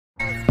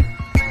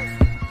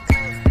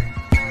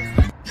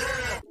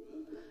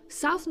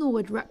South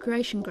Norwood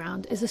Recreation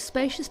Ground is a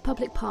spacious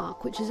public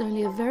park which is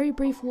only a very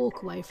brief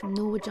walk away from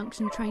Norwood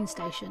Junction train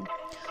station.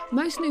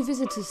 Most new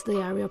visitors to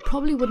the area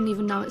probably wouldn't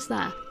even know it's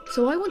there,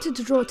 so I wanted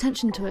to draw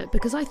attention to it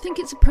because I think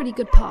it's a pretty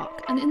good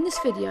park, and in this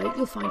video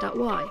you'll find out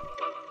why.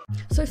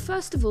 So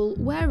first of all,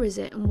 where is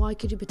it and why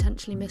could you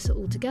potentially miss it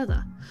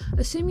altogether?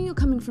 Assuming you're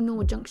coming from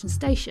Norwood Junction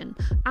Station,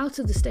 out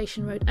of the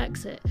Station Road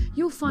exit,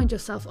 you'll find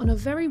yourself on a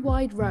very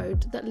wide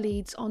road that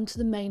leads onto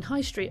the main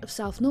high street of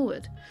South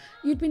Norwood.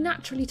 You'd be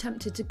naturally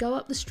tempted to go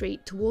up the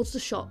street towards the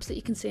shops that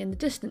you can see in the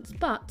distance,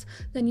 but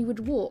then you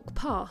would walk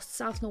past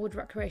South Norwood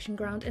Recreation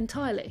Ground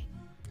entirely.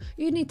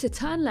 You'd need to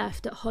turn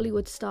left at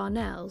Hollywood Star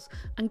Nails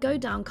and go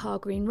down Carr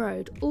Green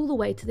Road all the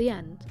way to the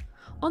end.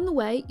 On the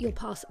way, you'll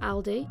pass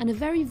Aldi and a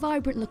very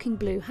vibrant looking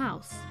blue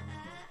house.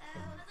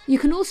 You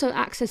can also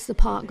access the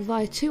park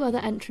via two other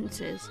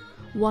entrances,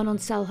 one on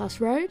Selhurst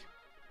Road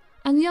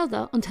and the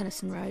other on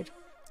Tennyson Road.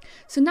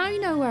 So now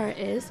you know where it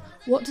is,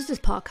 what does this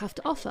park have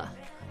to offer?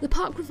 The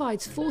park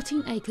provides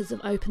 14 acres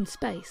of open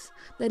space.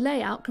 The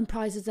layout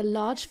comprises a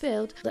large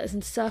field that is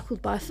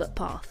encircled by a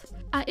footpath.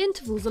 At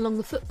intervals along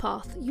the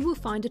footpath, you will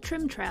find a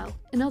trim trail,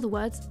 in other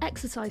words,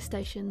 exercise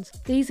stations.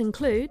 These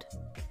include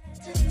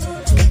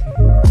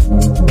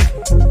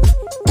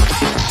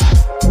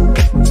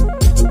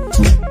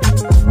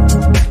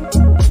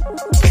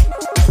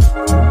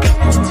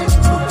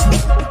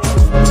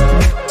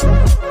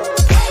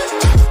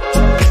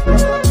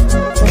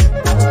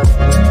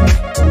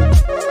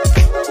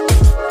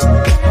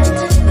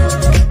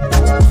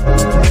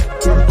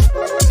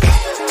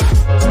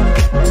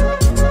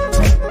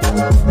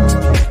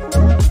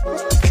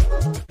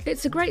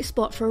It's a great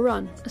spot for a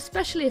run,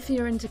 especially if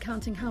you're into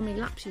counting how many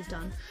laps you've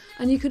done,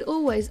 and you could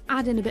always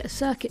add in a bit of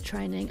circuit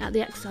training at the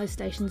exercise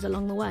stations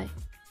along the way.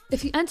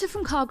 If you enter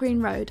from Carr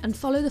Green Road and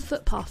follow the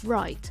footpath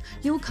right,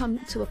 you'll come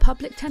to a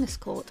public tennis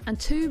court and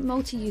two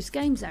multi-use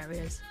games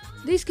areas.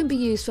 These can be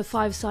used for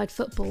five-a-side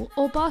football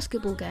or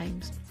basketball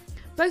games.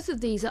 Both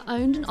of these are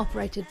owned and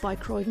operated by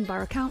Croydon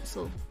Borough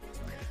Council.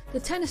 The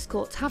tennis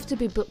courts have to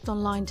be booked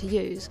online to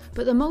use,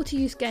 but the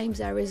multi-use games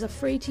areas are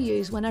free to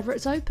use whenever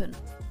it's open.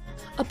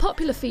 A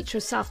popular feature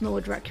of South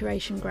Norwood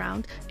Recreation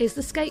Ground is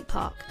the skate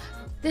park.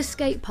 This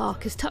skate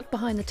park is tucked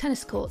behind the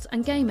tennis courts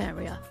and game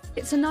area.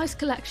 It's a nice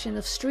collection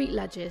of street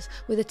ledges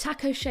with a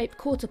taco-shaped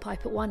quarter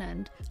pipe at one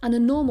end and a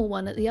normal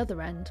one at the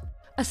other end.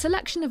 A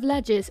selection of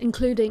ledges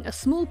including a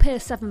small Pier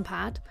 7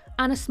 pad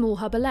and a small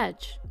hubber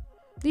ledge.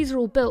 These are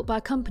all built by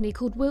a company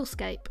called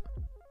Wheelscape.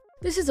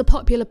 This is a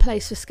popular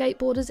place for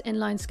skateboarders,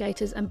 inline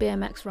skaters and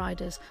BMX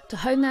riders to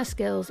hone their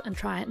skills and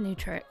try out new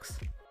tricks.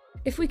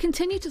 If we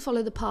continue to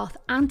follow the path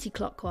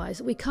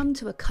anti-clockwise, we come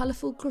to a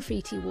colourful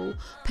graffiti wall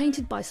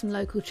painted by some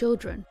local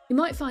children. You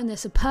might find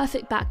this a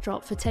perfect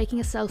backdrop for taking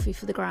a selfie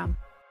for the gram.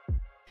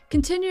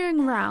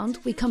 Continuing around,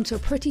 we come to a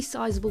pretty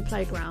sizable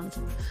playground,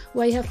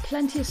 where you have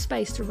plenty of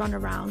space to run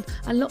around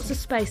and lots of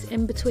space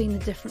in between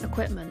the different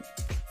equipment.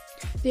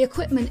 The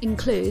equipment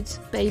includes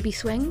baby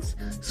swings,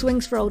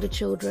 swings for older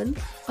children,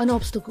 an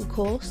obstacle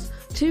course,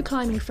 two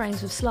climbing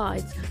frames with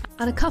slides,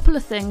 and a couple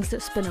of things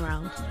that spin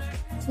around.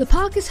 The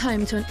park is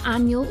home to an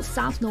annual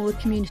South Norwood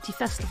Community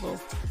Festival,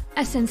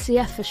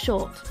 SNCF for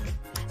short.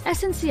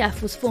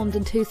 SNCF was formed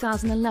in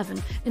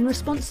 2011 in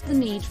response to the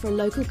need for a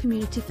local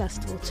community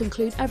festival to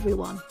include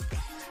everyone.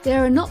 They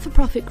are a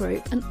not-for-profit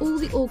group and all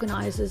the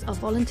organisers are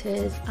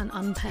volunteers and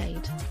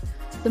unpaid.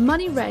 The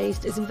money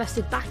raised is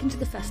invested back into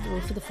the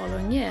festival for the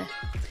following year.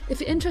 If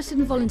you're interested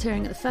in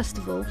volunteering at the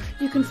festival,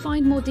 you can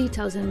find more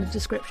details in the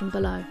description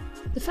below.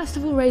 The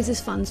festival raises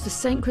funds for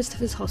St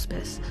Christopher's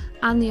Hospice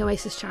and the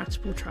Oasis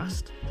Charitable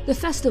Trust. The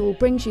festival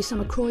brings you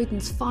some of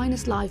Croydon's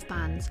finest live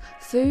bands,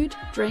 food,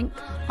 drink,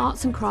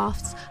 arts and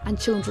crafts and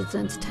children's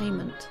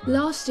entertainment.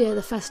 Last year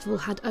the festival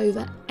had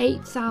over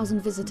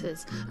 8,000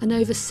 visitors and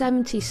over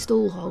 70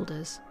 stall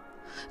holders.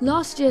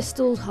 Last year's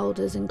stall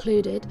holders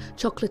included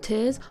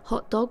chocolatiers,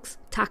 hot dogs,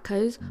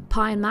 tacos,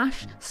 pie and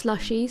mash,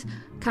 slushies,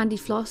 candy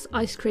floss,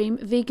 ice cream,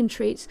 vegan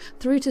treats,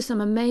 through to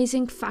some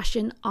amazing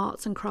fashion,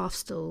 arts and crafts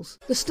stalls.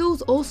 The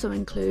stalls also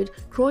include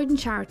Croydon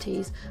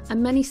charities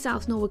and many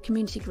South Norwood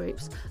community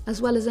groups,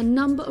 as well as a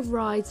number of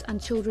rides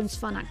and children's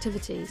fun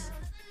activities.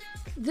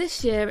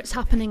 This year it's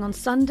happening on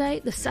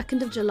Sunday, the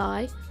 2nd of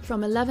July,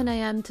 from 11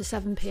 AM to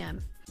 7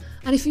 PM.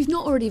 And if you've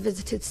not already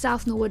visited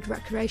South Norwood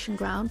Recreation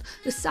Ground,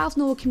 the South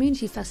Norwood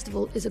Community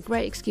Festival is a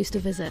great excuse to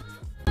visit.